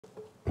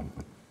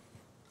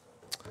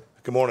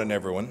Good morning,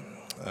 everyone.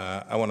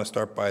 I want to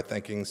start by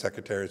thanking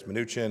Secretaries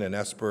Mnuchin and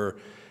Esper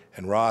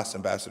and Ross,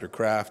 Ambassador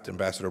Kraft,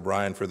 Ambassador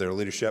Bryan for their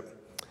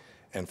leadership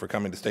and for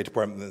coming to the State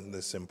Department on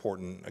this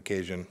important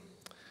occasion.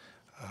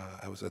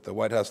 I was at the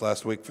White House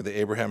last week for the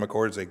Abraham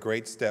Accords, a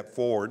great step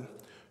forward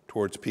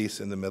towards peace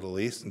in the Middle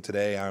East, and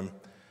today I'm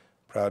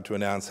proud to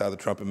announce how the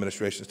Trump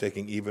administration is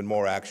taking even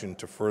more action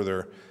to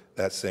further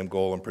that same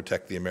goal and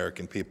protect the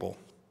American people.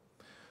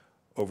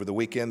 Over the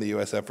weekend, the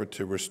U.S. effort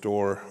to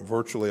restore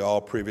virtually all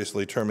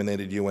previously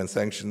terminated UN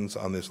sanctions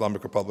on the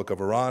Islamic Republic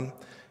of Iran,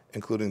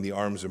 including the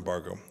arms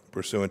embargo,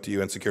 pursuant to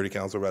UN Security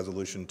Council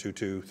Resolution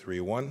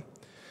 2231.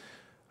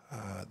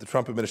 The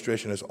Trump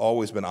administration has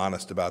always been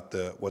honest about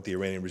what the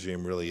Iranian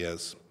regime really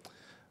is,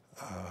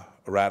 a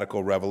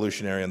radical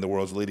revolutionary and the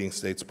world's leading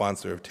state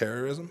sponsor of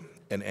terrorism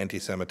and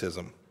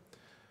anti-Semitism.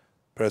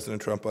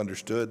 President Trump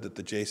understood that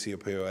the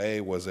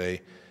JCPOA was an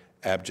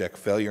abject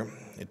failure.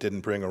 It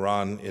didn't bring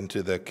Iran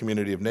into the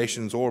community of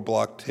nations or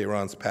block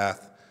Tehran's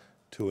path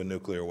to a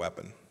nuclear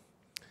weapon.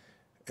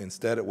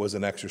 Instead, it was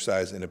an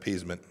exercise in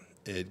appeasement.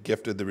 It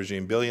gifted the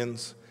regime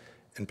billions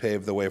and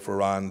paved the way for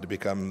Iran to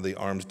become the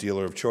arms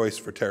dealer of choice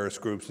for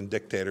terrorist groups and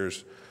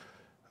dictators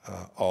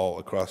all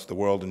across the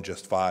world in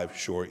just 5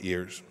 short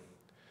years.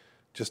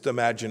 Just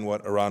imagine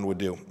what Iran would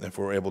do if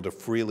we were able to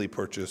freely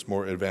purchase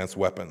more advanced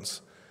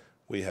weapons.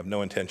 We have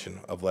no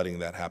intention of letting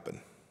that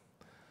happen.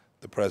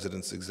 The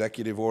President's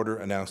executive order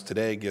announced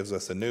today gives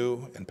us a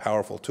new and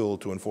powerful tool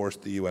to enforce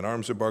the UN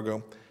arms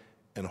embargo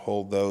and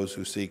hold those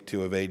who seek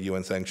to evade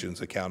UN sanctions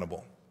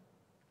accountable.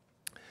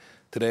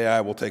 Today,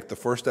 I will take the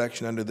first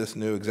action under this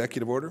new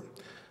executive order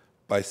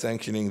by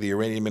sanctioning the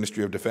Iranian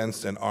Ministry of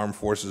Defense and Armed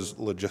Forces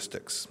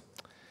Logistics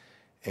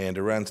and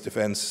Iran's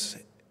Defense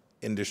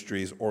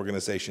Industries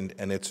Organization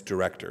and its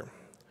director.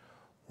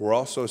 We're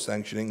also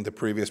sanctioning the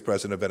previous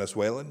president of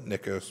Venezuela,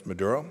 Nicolas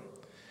Maduro.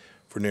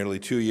 For nearly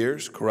 2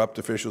 years, corrupt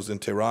officials in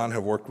Tehran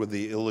have worked with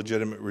the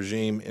illegitimate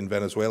regime in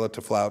Venezuela to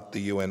flout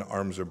the UN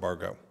arms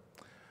embargo.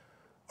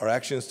 Our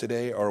actions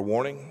today are a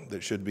warning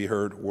that should be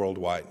heard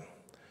worldwide.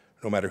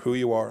 No matter who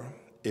you are,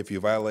 if you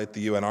violate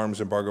the UN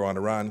arms embargo on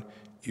Iran,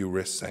 you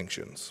risk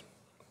sanctions.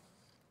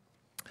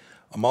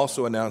 I'm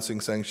also announcing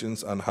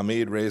sanctions on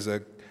Hamid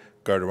Reza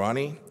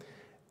Gardarani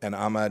and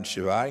Ahmad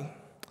Shivai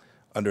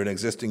under an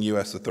existing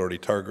U.S. authority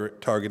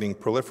targeting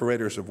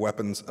proliferators of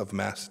weapons of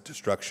mass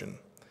destruction.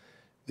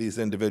 These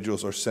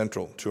individuals are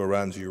central to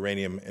Iran's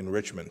uranium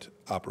enrichment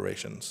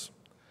operations.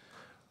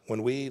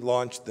 When we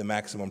launched the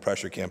maximum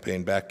pressure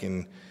campaign back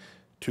in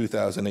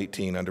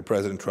 2018 under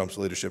President Trump's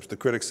leadership, the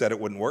critics said it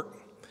wouldn't work.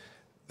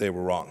 They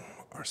were wrong.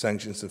 Our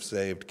sanctions have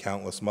saved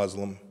countless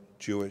Muslim,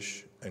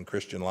 Jewish, and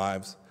Christian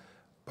lives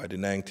by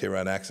denying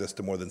Tehran access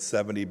to more than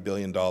 $70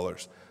 billion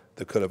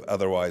that could have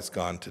otherwise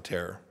gone to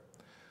terror.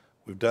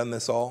 We've done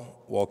this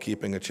all while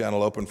keeping a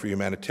channel open for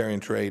humanitarian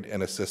trade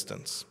and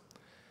assistance.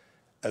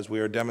 As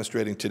we are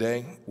demonstrating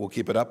today, we'll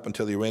keep it up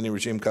until the Iranian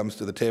regime comes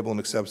to the table and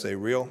accepts a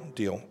real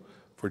deal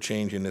for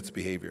change in its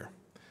behavior.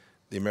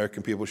 The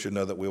American people should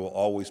know that we will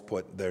always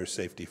put their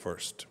safety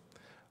first.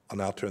 I'll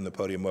now turn the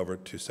podium over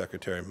to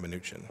Secretary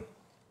Mnuchin.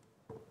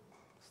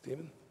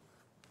 Stephen?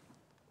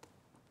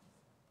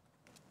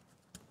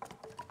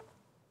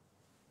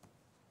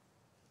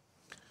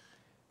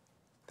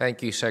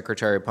 Thank you,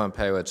 Secretary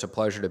Pompeo. It's a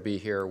pleasure to be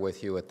here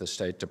with you at the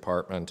State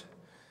Department.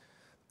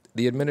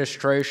 The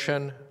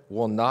administration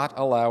will not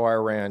allow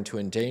Iran to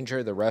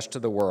endanger the rest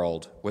of the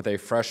world with a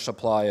fresh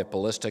supply of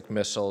ballistic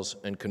missiles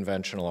and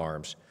conventional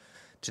arms.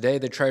 Today,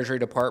 the Treasury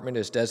Department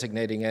is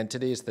designating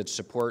entities that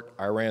support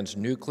Iran's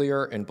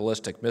nuclear and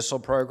ballistic missile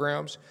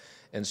programs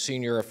and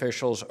senior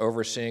officials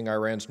overseeing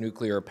Iran's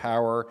nuclear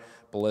power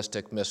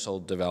ballistic missile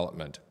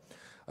development.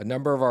 A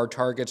number of our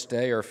targets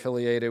today are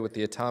affiliated with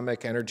the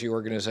Atomic Energy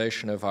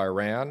Organization of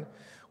Iran,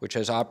 which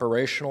has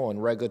operational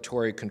and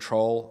regulatory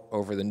control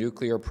over the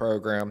nuclear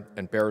program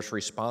and bears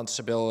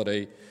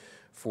responsibility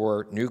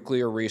for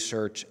nuclear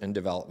research and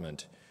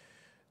development.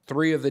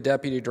 3 of the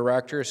deputy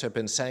directors have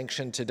been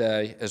sanctioned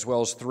today, as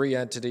well as 3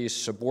 entities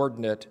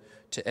subordinate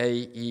to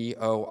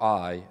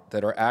AEOI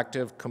that are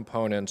active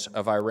components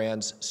of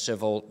Iran's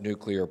civil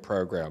nuclear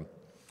program.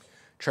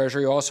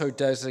 Treasury also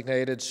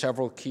designated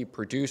several key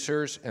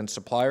producers and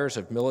suppliers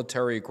of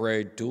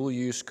military-grade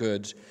dual-use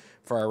goods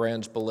for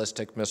Iran's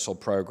ballistic missile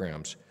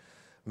programs.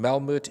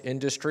 Melmoot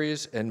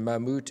Industries and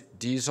Mammoet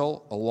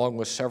Diesel, along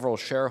with several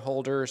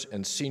shareholders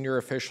and senior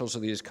officials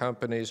of these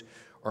companies,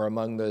 are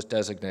among those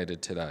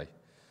designated today.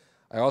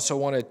 I also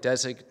want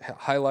to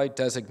highlight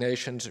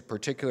designations, a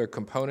particular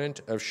component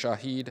of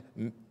Shahid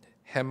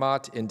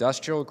Hemat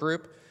Industrial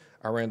Group,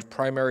 Iran's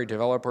primary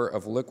developer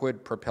of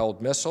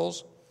liquid-propelled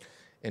missiles.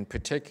 In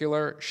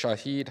particular,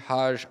 Shahid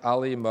Haj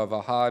Ali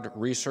Mavahad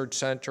Research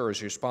Center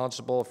is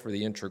responsible for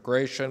the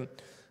integration,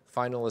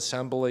 final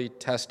assembly,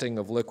 testing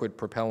of liquid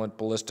propellant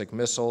ballistic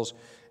missiles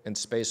and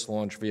space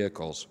launch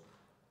vehicles.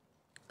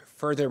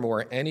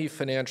 Furthermore, any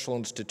financial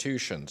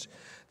institutions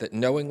that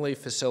knowingly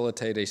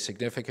facilitate a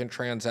significant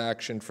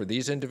transaction for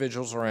these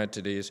individuals or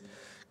entities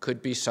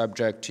could be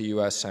subject to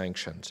U.S.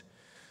 sanctions.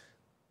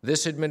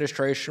 This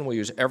administration will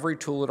use every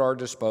tool at our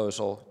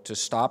disposal to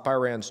stop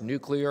Iran's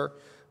nuclear,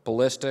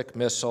 ballistic,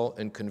 missile,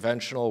 and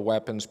conventional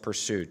weapons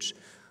pursuits,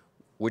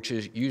 which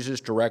it uses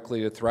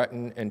directly to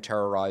threaten and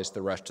terrorize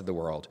the rest of the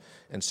world.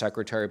 And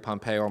Secretary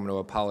Pompeo, I'm going to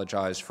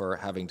apologize for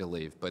having to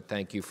leave, but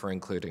thank you for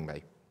including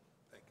me.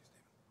 Thank you,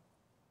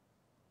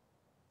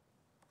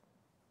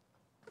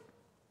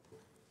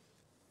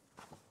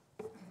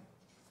 Stephen.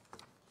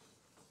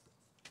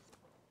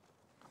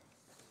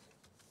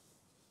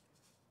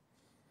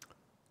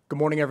 Good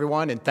morning,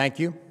 everyone, and thank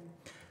you.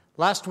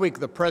 Last week,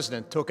 the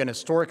President took an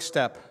historic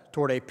step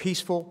toward a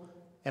peaceful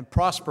and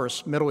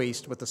prosperous Middle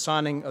East with the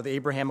signing of the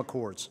Abraham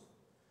Accords.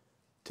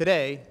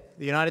 Today,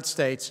 the United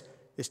States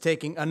is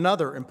taking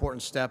another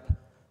important step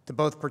to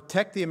both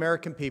protect the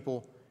American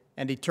people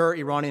and deter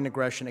Iranian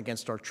aggression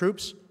against our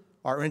troops,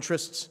 our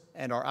interests,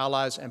 and our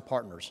allies and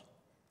partners.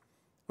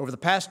 Over the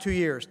past 2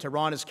 years,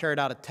 Tehran has carried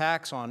out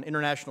attacks on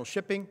international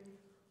shipping,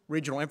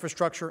 regional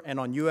infrastructure, and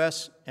on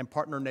U.S. and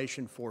partner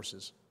nation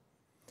forces.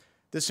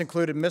 This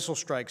included missile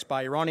strikes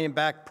by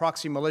Iranian-backed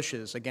proxy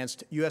militias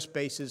against U.S.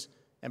 bases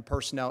and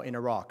personnel in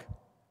Iraq.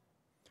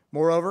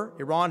 Moreover,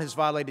 Iran has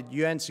violated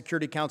UN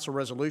Security Council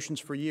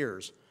resolutions for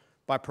years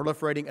by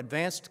proliferating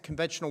advanced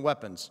conventional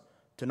weapons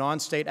to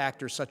non-state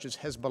actors such as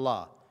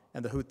Hezbollah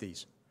and the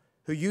Houthis,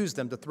 who use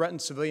them to threaten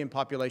civilian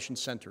population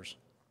centers.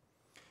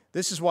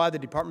 This is why the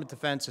Department of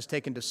Defense has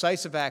taken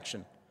decisive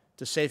action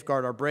to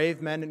safeguard our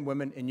brave men and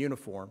women in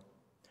uniform,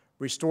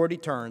 restore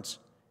deterrence,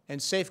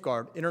 and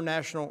safeguard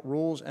international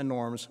rules and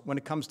norms when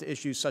it comes to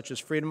issues such as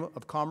freedom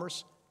of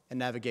commerce and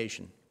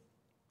navigation.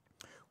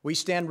 We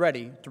stand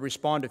ready to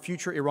respond to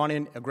future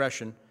Iranian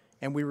aggression,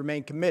 and we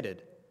remain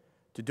committed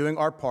to doing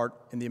our part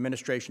in the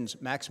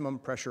administration's maximum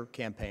pressure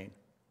campaign.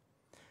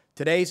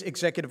 Today's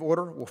executive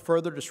order will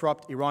further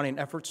disrupt Iranian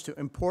efforts to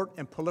import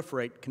and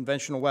proliferate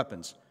conventional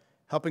weapons,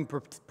 helping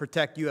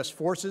protect U.S.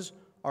 forces,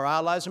 our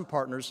allies and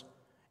partners,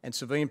 and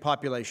civilian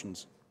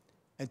populations,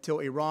 until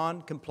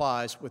Iran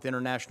complies with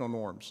international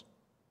norms.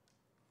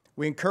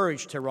 We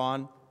encourage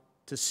Tehran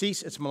to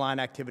cease its malign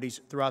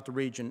activities throughout the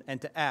region and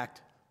to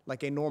act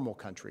like a normal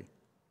country.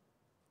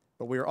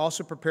 But we are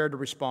also prepared to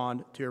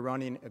respond to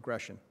Iranian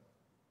aggression.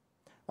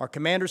 Our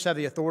commanders have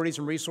the authorities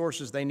and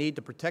resources they need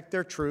to protect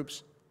their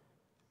troops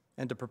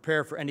and to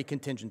prepare for any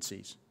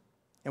contingencies.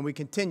 And we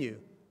continue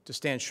to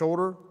stand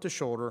shoulder to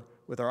shoulder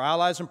with our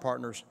allies and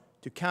partners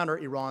to counter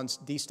Iran's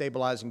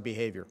destabilizing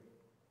behavior.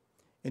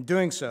 In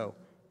doing so,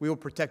 we will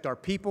protect our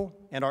people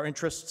and our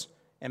interests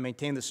and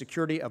maintain the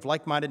security of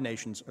like-minded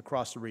nations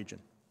across the region.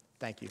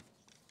 Thank you.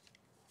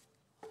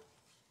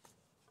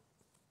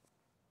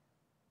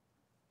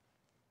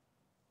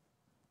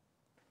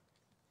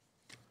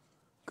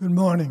 Good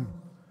morning.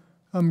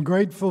 I'm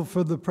grateful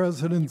for the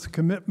President's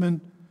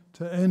commitment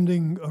to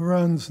ending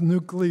Iran's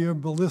nuclear,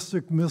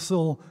 ballistic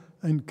missile,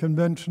 and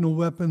conventional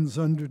weapons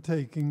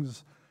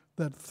undertakings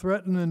that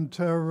threaten and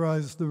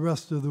terrorize the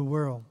rest of the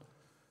world.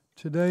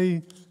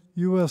 Today,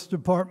 U.S.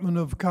 Department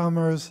of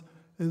Commerce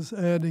is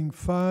adding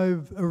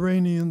 5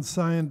 Iranian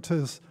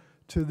scientists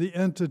to the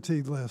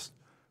entity list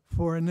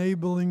for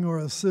enabling or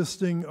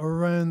assisting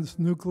Iran's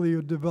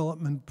nuclear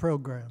development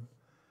program.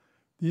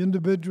 The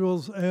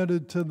individuals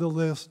added to the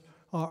list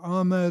are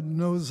Ahmed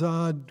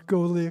Nozad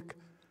Golik,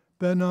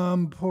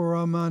 Benam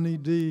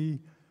Poramanidi,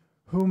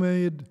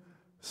 Humaid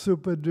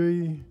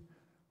Supadri,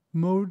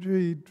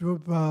 Moji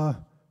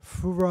Drupa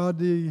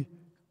Furadi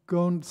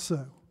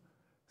Gonso,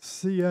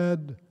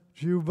 Siad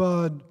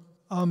Juvad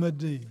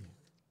Ahmadi.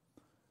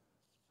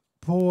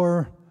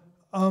 Por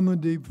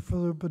Ahmadi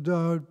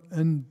Philippidad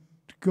and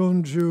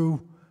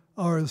Gonju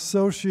are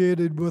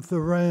associated with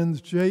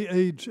Iran's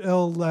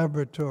JHL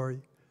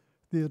laboratory,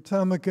 the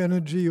Atomic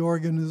Energy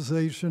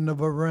Organization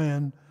of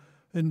Iran,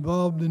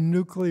 involved in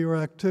nuclear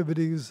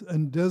activities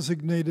and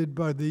designated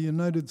by the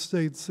United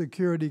States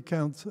Security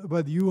Council,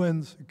 by the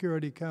UN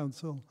Security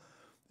Council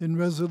in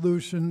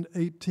Resolution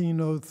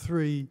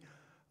 1803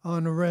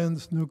 on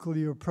Iran's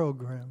nuclear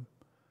program.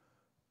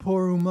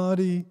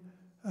 Porumadi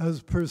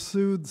has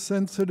pursued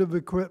sensitive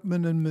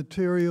equipment and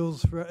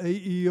materials for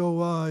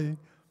AEOI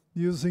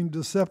using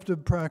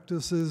deceptive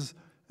practices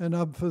and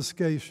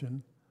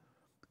obfuscation.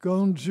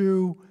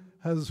 Gonju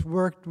has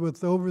worked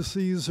with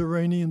overseas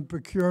Iranian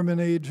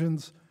procurement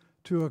agents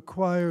to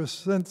acquire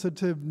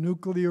sensitive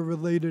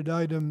nuclear-related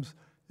items,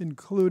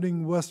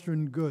 including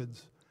Western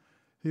goods.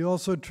 He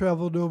also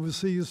traveled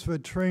overseas for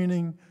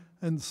training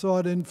and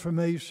sought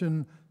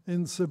information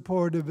in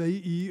support of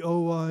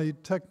AEOI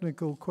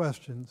technical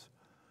questions.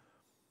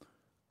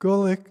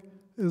 Golik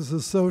is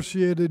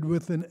associated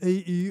with an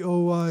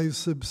AEOI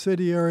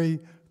subsidiary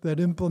that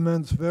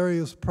implements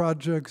various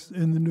projects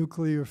in the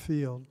nuclear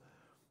field.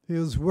 He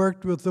has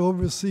worked with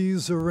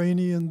overseas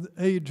Iranian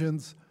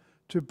agents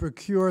to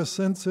procure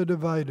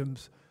sensitive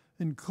items,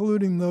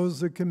 including those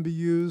that can be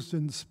used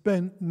in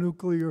spent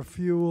nuclear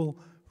fuel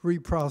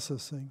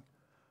reprocessing.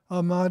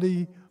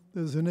 Ahmadi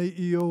is an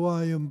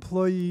AEOI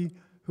employee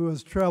who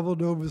has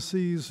traveled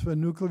overseas for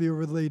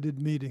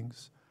nuclear-related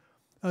meetings.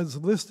 As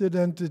listed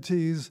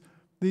entities,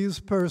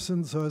 These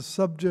persons are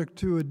subject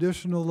to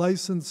additional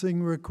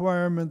licensing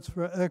requirements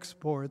for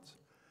exports,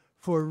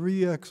 for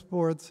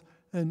re-exports,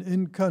 and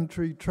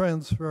in-country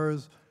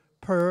transfers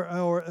per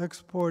our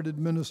Export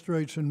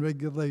Administration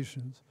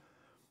regulations.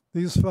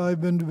 These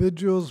 5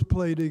 individuals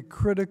played a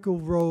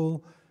critical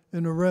role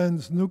in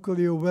Iran's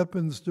nuclear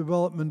weapons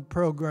development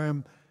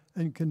program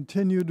and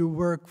continue to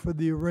work for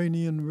the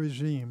Iranian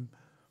regime.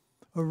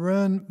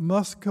 Iran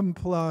must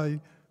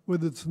comply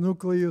with its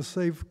nuclear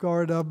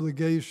safeguard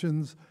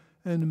obligations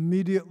and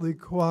immediately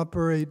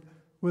cooperate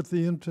with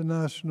the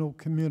international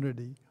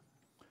community.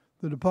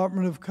 The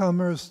Department of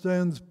Commerce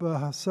stands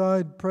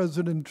beside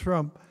President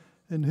Trump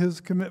in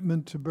his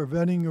commitment to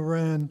preventing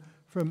Iran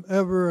from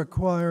ever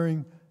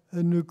acquiring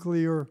a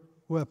nuclear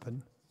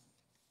weapon.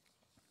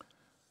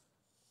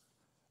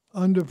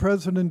 Under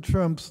President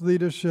Trump's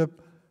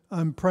leadership,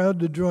 I'm proud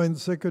to join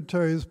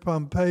Secretaries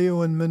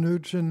Pompeo and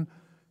Mnuchin,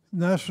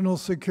 National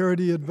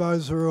Security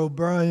Advisor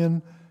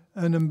O'Brien,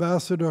 and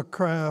Ambassador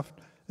Kraft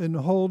in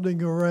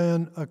holding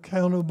Iran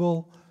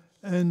accountable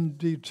and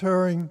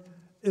deterring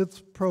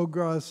its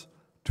progress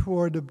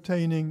toward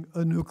obtaining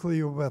a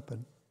nuclear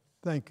weapon.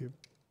 Thank you.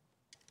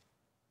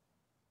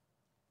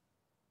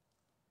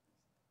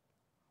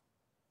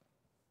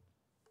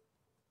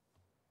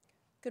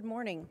 Good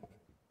morning.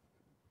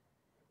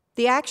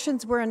 The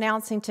actions we're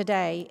announcing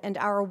today and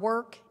our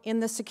work in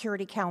the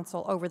Security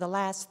Council over the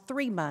last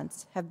 3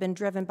 months have been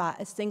driven by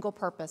a single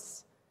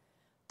purpose: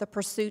 the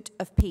pursuit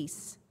of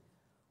peace.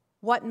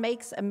 What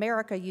makes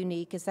America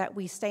unique is that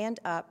we stand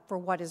up for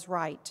what is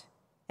right.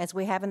 As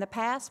we have in the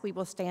past, we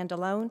will stand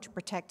alone to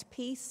protect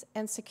peace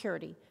and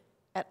security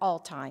at all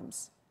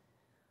times.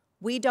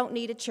 We don't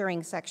need a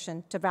cheering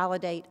section to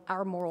validate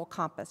our moral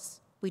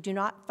compass. We do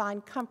not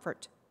find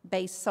comfort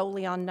based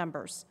solely on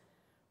numbers,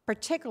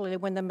 particularly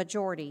when the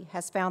majority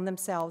has found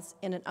themselves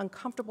in an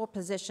uncomfortable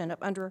position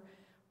of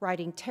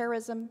underwriting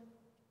terrorism,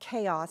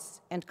 chaos,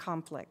 and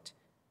conflict.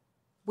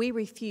 We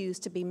refuse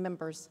to be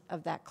members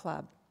of that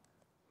club.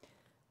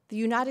 The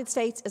United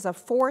States is a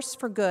force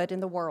for good in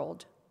the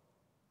world.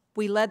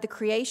 We led the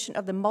creation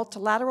of the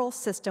multilateral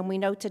system we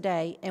know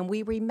today, and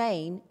we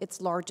remain its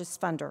largest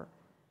funder.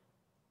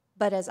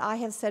 But as I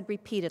have said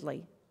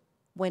repeatedly,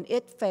 when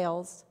it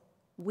fails,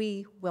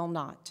 we will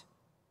not.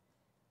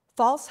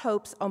 False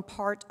hopes on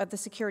part of the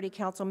Security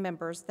Council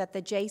members that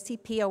the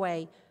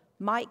JCPOA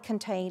might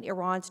contain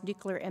Iran's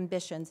nuclear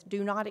ambitions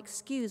do not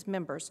excuse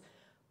members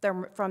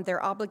from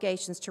their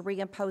obligations to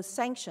reimpose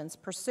sanctions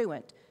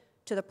pursuant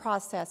to the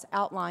process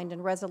outlined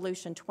in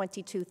Resolution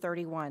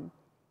 2231.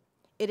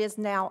 It is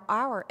now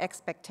our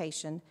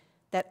expectation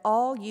that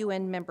all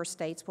UN member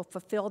states will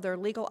fulfill their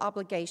legal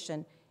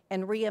obligation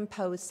and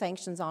reimpose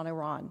sanctions on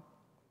Iran.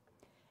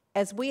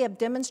 As we have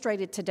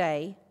demonstrated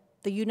today,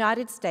 the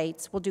United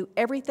States will do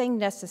everything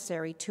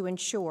necessary to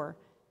ensure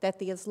that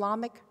the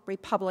Islamic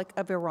Republic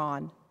of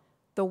Iran,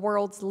 the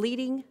world's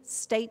leading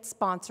state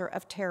sponsor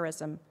of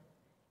terrorism,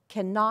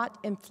 cannot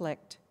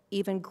inflict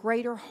even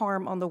greater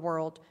harm on the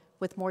world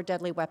with more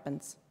deadly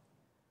weapons.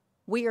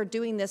 We are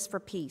doing this for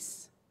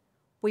peace.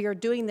 We are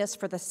doing this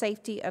for the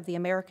safety of the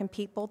American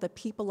people, the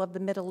people of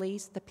the Middle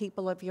East, the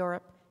people of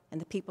Europe,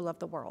 and the people of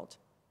the world.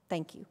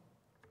 Thank you.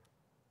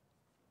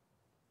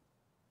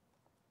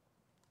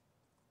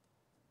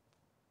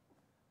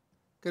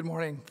 Good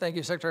morning. Thank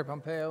you, Secretary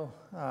Pompeo,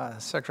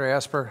 Secretary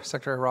Esper,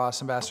 Secretary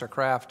Ross, Ambassador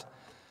Kraft.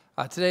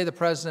 Today, the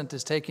President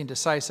is taking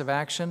decisive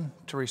action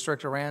to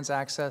restrict Iran's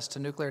access to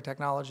nuclear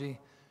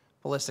technology,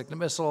 ballistic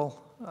missile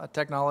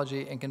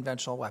technology, and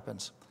conventional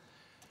weapons.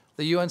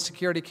 The UN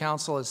Security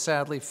Council has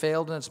sadly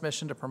failed in its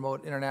mission to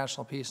promote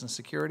international peace and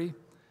security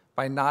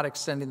by not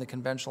extending the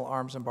conventional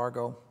arms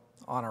embargo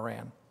on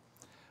Iran.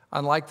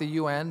 Unlike the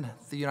UN,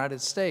 the United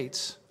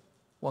States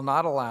will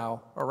not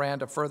allow Iran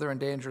to further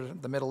endanger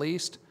the Middle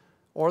East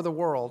or the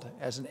world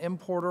as an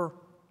importer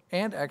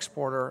and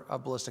exporter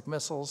of ballistic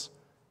missiles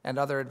and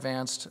other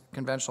advanced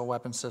conventional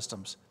weapon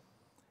systems.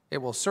 It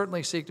will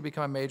certainly seek to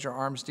become a major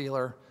arms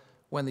dealer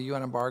when the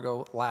UN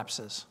embargo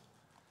lapses.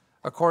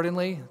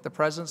 Accordingly, the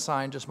President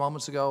signed just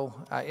moments ago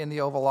in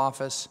the Oval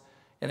Office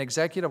an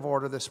executive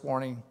order this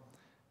morning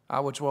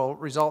which will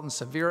result in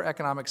severe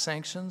economic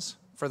sanctions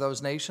for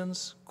those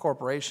nations,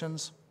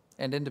 corporations,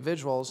 and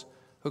individuals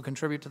who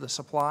contribute to the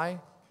supply,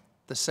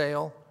 the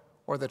sale,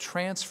 or the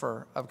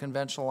transfer of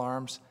conventional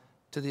arms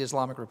to the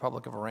Islamic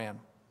Republic of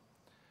Iran.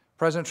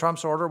 President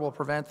Trump's order will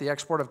prevent the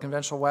export of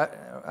conventional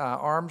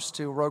arms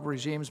to rogue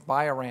regimes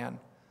by Iran.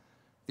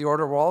 The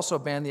order will also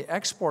ban the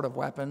export of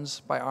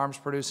weapons by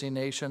arms-producing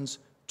nations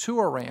to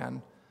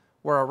Iran,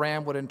 where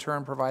Iran would in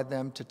turn provide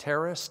them to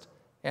terrorists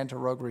and to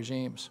rogue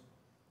regimes.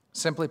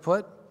 Simply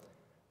put,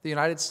 the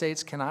United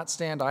States cannot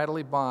stand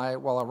idly by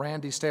while Iran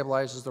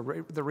destabilizes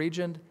the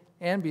region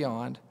and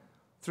beyond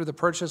through the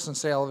purchase and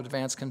sale of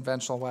advanced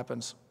conventional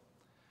weapons.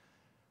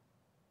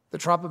 The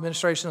Trump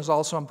administration is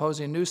also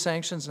imposing new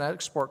sanctions and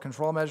export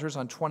control measures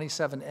on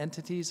 27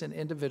 entities and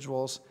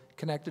individuals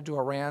connected to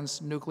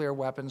Iran's nuclear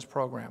weapons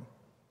program.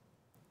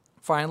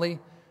 Finally,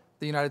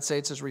 the United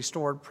States has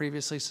restored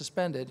previously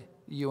suspended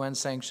UN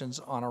sanctions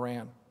on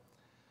Iran.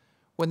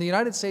 When the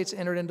United States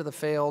entered into the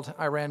failed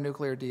Iran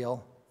nuclear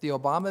deal, the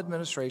Obama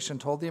administration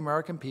told the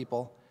American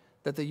people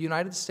that the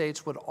United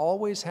States would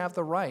always have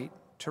the right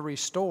to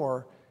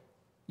restore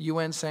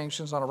UN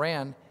sanctions on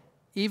Iran,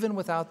 even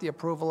without the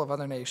approval of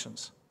other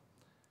nations.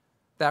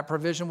 That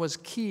provision was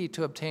key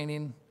to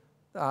obtaining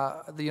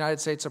the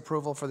United States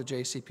approval for the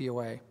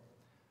JCPOA.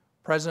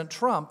 President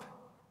Trump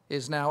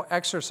is now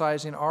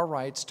exercising our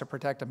rights to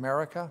protect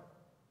America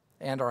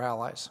and our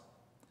allies.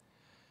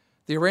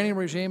 The Iranian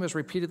regime has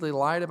repeatedly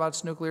lied about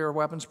its nuclear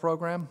weapons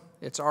program,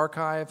 its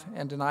archive,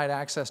 and denied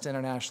access to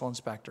international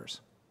inspectors.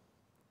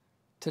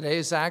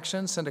 Today's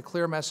actions send a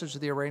clear message to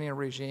the Iranian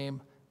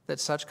regime that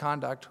such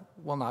conduct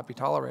will not be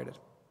tolerated.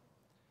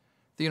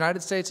 The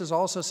United States is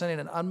also sending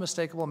an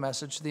unmistakable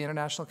message to the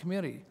international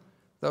community,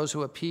 those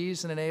who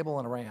appease and enable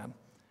in Iran,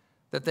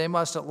 that they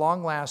must at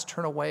long last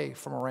turn away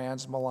from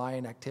Iran's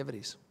malign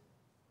activities.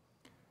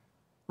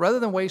 Rather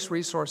than waste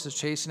resources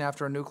chasing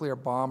after a nuclear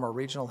bomb or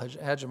regional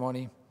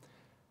hegemony,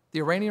 the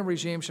Iranian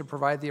regime should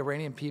provide the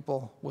Iranian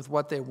people with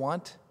what they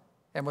want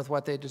and with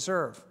what they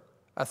deserve,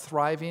 a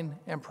thriving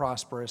and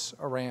prosperous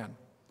Iran.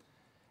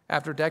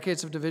 After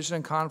decades of division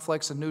and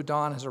conflicts, a new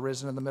dawn has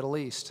arisen in the Middle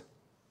East.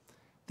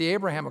 The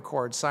Abraham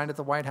Accords signed at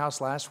the White House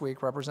last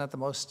week represent the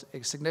most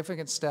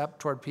significant step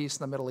toward peace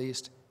in the Middle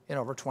East in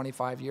over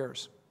 25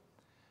 years.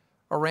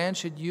 Iran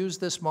should use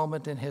this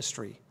moment in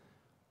history.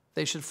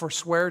 They should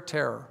forswear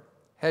terror,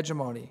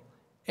 hegemony,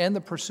 end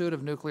the pursuit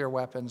of nuclear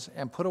weapons,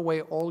 and put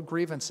away old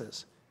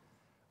grievances.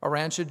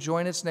 Iran should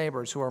join its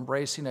neighbors who are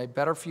embracing a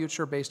better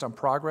future based on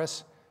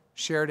progress,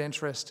 shared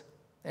interest,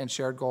 and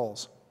shared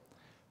goals.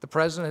 The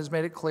President has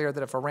made it clear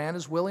that if Iran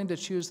is willing to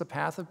choose the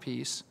path of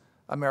peace,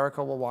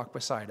 America will walk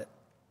beside it.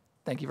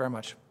 Thank you very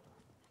much.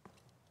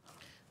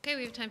 Okay,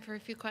 we have time for a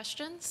few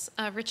questions.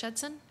 Rich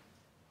Edson.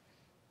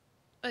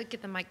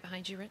 Get the mic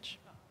behind you, Rich.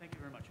 Thank you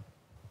very much.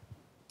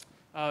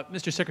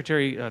 Mr.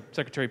 Secretary,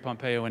 Secretary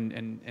Pompeo,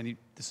 and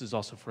this is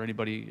also for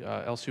anybody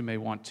else who may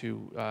want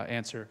to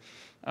answer.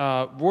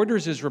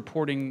 Reuters is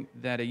reporting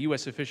that a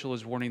U.S. official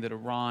is warning that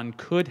Iran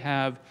could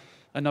have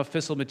enough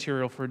fissile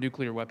material for a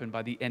nuclear weapon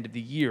by the end of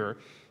the year.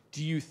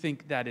 Do you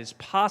think that is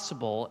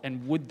possible,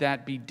 and would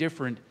that be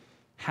different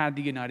had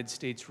the United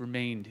States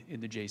remained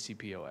in the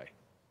JCPOA?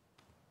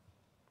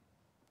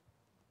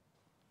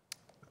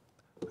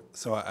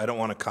 So I don't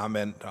want to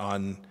comment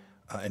on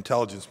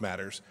intelligence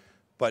matters,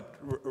 but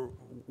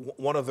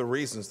one of the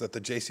reasons that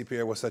the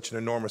JCPOA was such an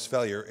enormous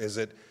failure is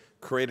it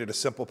created a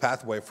simple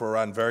pathway for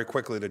Iran very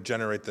quickly to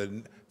generate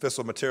the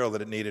fissile material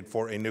that it needed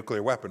for a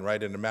nuclear weapon,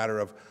 right? In a matter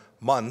of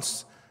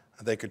months,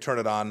 they could turn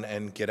it on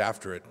and get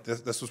after it.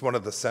 This was one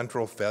of the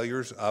central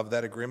failures of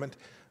that agreement.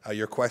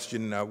 Your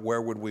question,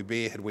 where would we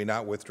be had we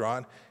not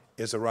withdrawn,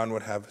 is Iran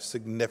would have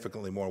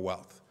significantly more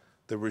wealth.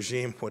 The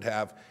regime would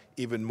have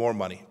even more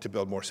money to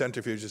build more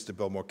centrifuges, to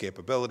build more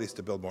capabilities,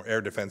 to build more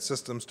air defense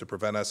systems, to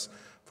prevent us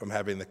from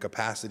having the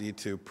capacity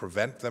to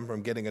prevent them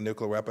from getting a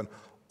nuclear weapon.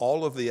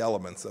 All of the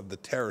elements of the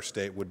terror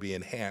state would be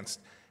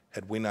enhanced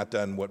had we not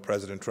done what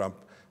President Trump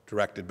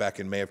directed back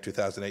in May of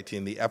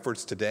 2018. The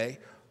efforts today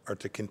are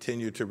to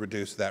continue to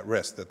reduce that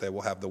risk, that they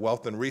will have the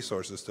wealth and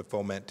resources to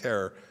foment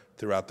terror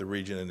throughout the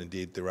region and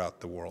indeed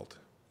throughout the world.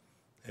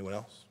 Anyone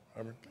else?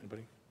 Robert,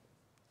 anybody?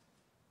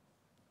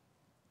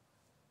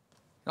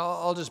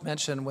 I'll just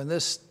mention, when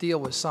this deal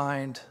was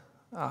signed,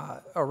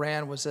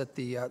 Iran was at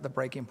the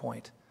breaking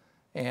point.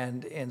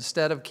 And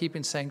instead of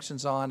keeping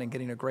sanctions on and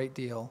getting a great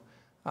deal,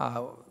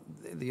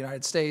 the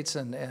United States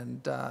and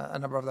a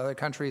number of other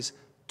countries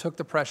took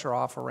the pressure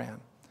off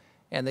Iran.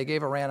 And they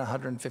gave Iran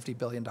 $150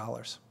 billion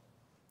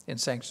in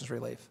sanctions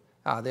relief.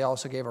 They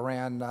also gave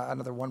Iran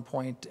another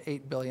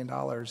 $1.8 billion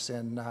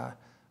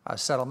in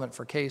settlement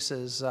for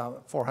cases,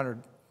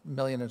 400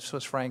 million in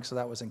Swiss francs, so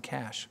that was in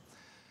cash.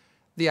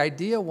 The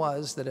idea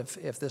was that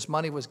if this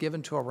money was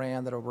given to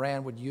Iran, that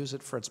Iran would use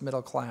it for its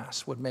middle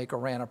class, would make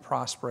Iran a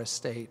prosperous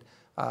state,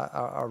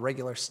 a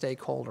regular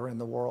stakeholder in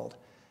the world.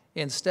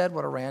 Instead,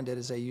 what Iran did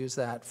is they used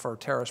that for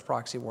terrorist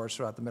proxy wars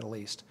throughout the Middle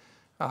East.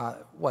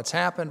 What's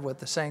happened with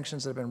the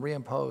sanctions that have been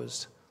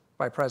reimposed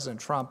by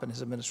President Trump and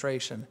his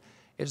administration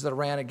is that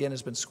Iran again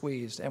has been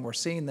squeezed, and we're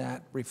seeing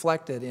that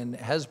reflected in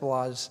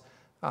Hezbollah's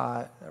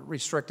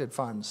restricted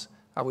funds.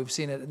 We've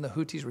seen it in the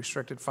Houthis'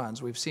 restricted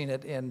funds. We've seen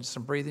it in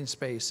some breathing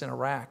space in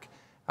Iraq.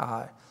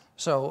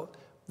 So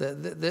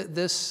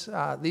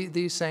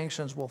these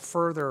sanctions will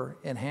further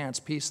enhance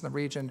peace in the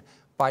region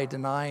by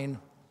denying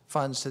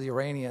funds to the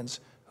Iranians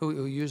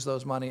who use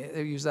those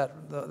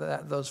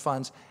those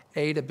funds,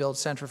 A, to build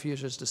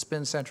centrifuges, to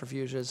spin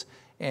centrifuges,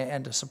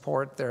 and to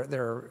support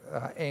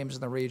their aims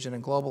in the region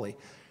and globally.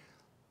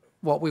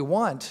 What we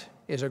want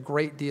is a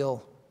great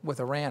deal with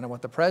Iran, and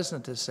what the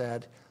President has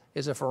said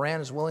is if Iran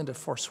is willing to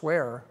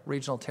forswear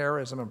regional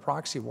terrorism and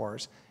proxy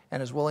wars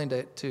and is willing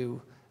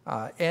to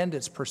end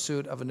its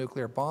pursuit of a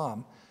nuclear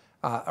bomb,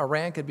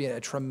 Iran could be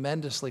a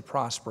tremendously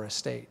prosperous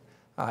state.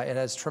 It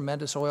has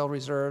tremendous oil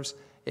reserves.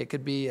 It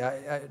could be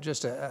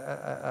just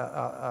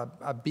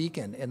a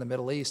beacon in the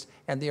Middle East.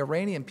 And the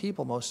Iranian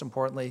people, most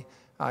importantly,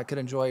 could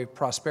enjoy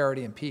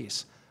prosperity and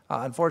peace.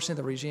 Unfortunately,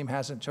 the regime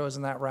hasn't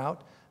chosen that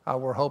route.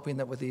 We're hoping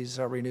that with these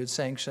renewed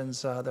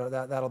sanctions,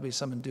 that'll be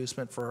some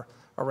inducement for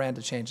Iran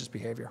to change its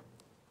behavior.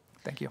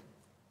 Thank you.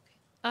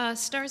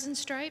 Stars and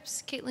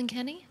Stripes, Caitlin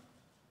Kenny.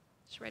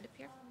 She's right up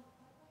here.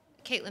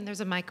 Caitlin,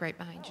 there's a mic right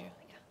behind you.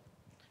 Yeah.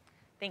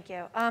 Thank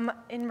you.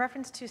 In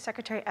reference to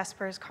Secretary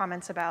Esper's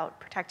comments about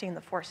protecting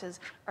the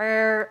forces,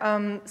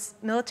 are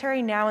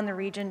military now in the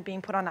region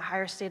being put on a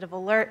higher state of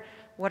alert?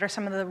 What are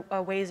some of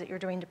the ways that you're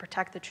doing to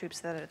protect the troops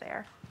that are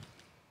there?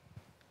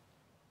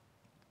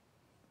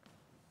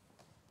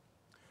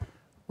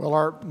 Well,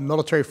 our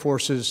military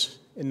forces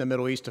in the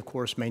Middle East, of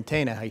course,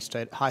 maintain a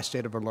high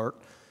state of alert,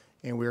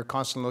 and we are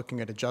constantly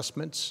looking at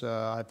adjustments.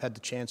 I've had the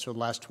chance over the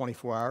last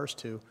 24 hours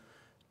to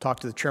talk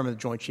to the Chairman of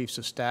the Joint Chiefs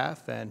of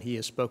Staff, and he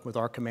has spoken with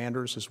our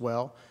commanders as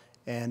well.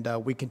 And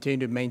we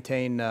continue to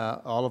maintain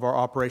all of our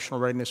operational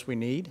readiness we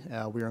need.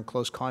 We are in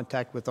close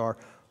contact with our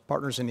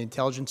partners in the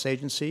intelligence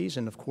agencies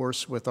and, of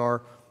course, with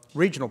our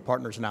regional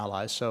partners and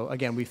allies. So,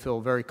 again, we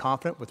feel very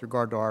confident with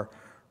regard to our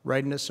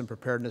readiness and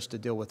preparedness to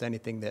deal with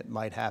anything that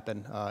might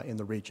happen in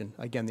the region.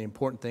 Again, the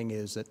important thing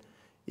is that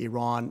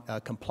Iran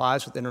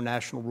complies with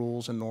international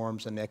rules and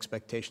norms and the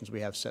expectations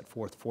we have set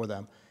forth for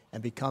them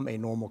and become a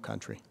normal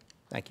country.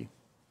 Thank you.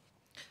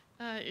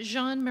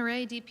 Jean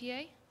Marais,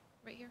 DPA,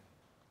 right here.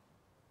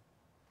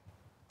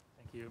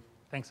 Thank you.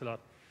 Thanks a lot.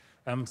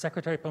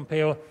 Secretary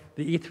Pompeo,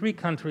 the E3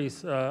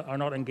 countries are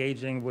not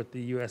engaging with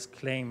the U.S.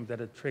 claim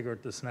that it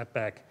triggered the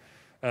snapback.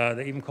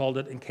 They even called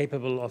it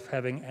incapable of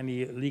having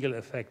any legal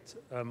effect.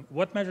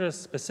 What measures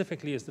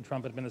specifically is the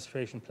Trump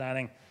administration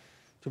planning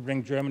to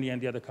bring Germany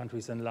and the other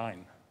countries in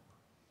line?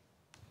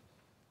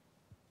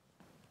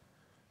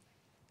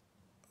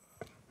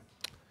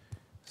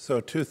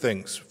 So 2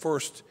 things.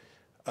 First,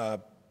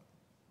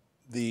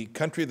 the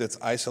country that's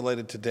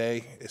isolated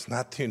today is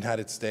not the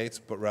United States,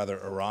 but rather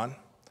Iran.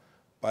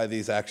 By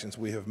these actions,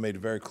 we have made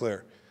very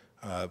clear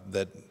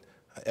that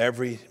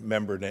every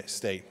member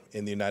state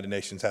in the United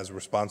Nations has a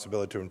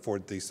responsibility to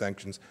enforce these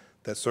sanctions.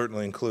 That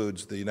certainly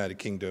includes the United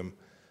Kingdom,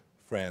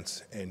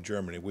 France, and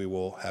Germany. We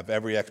will have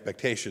every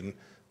expectation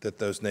that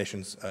those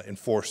nations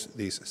enforce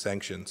these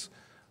sanctions.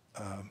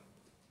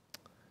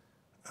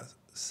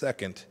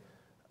 Second,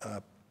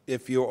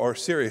 if you are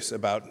serious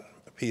about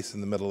peace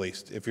in the Middle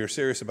East, if you're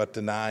serious about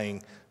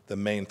denying the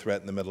main threat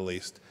in the Middle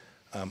East,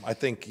 I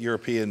think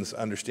Europeans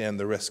understand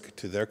the risk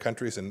to their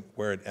countries and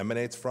where it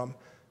emanates from.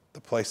 The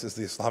place is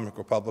the Islamic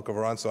Republic of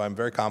Iran, so I'm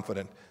very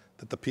confident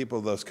that the people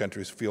of those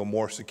countries feel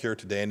more secure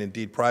today, and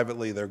indeed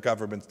privately their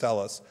governments tell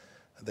us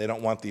they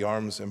don't want the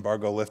arms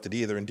embargo lifted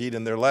either. Indeed,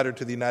 in their letter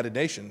to the United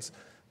Nations,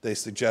 they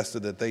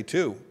suggested that they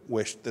too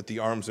wished that the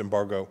arms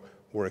embargo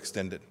were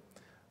extended.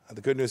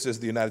 The good news is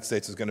the United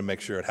States is going to make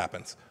sure it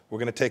happens. We're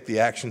going to take the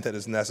action that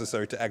is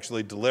necessary to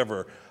actually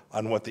deliver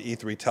on what the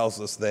E3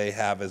 tells us they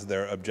have as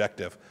their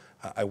objective.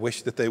 I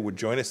wish that they would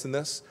join us in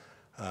this.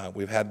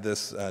 We've had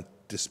this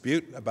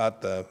dispute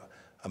about the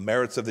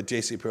merits of the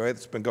JCPOA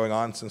that's been going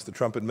on since the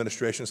Trump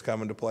administration has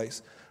come into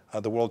place.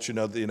 The world should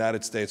know that the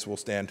United States will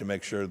stand to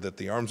make sure that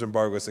the arms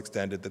embargo is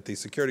extended, that the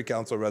Security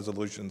Council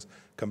resolutions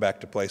come back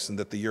to place, and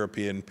that the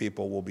European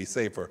people will be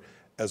safer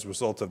as a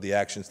result of the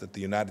actions that the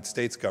United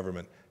States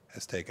government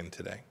has taken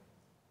today.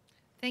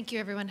 Thank you,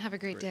 everyone. Have a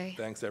great day.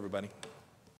 Thanks, everybody.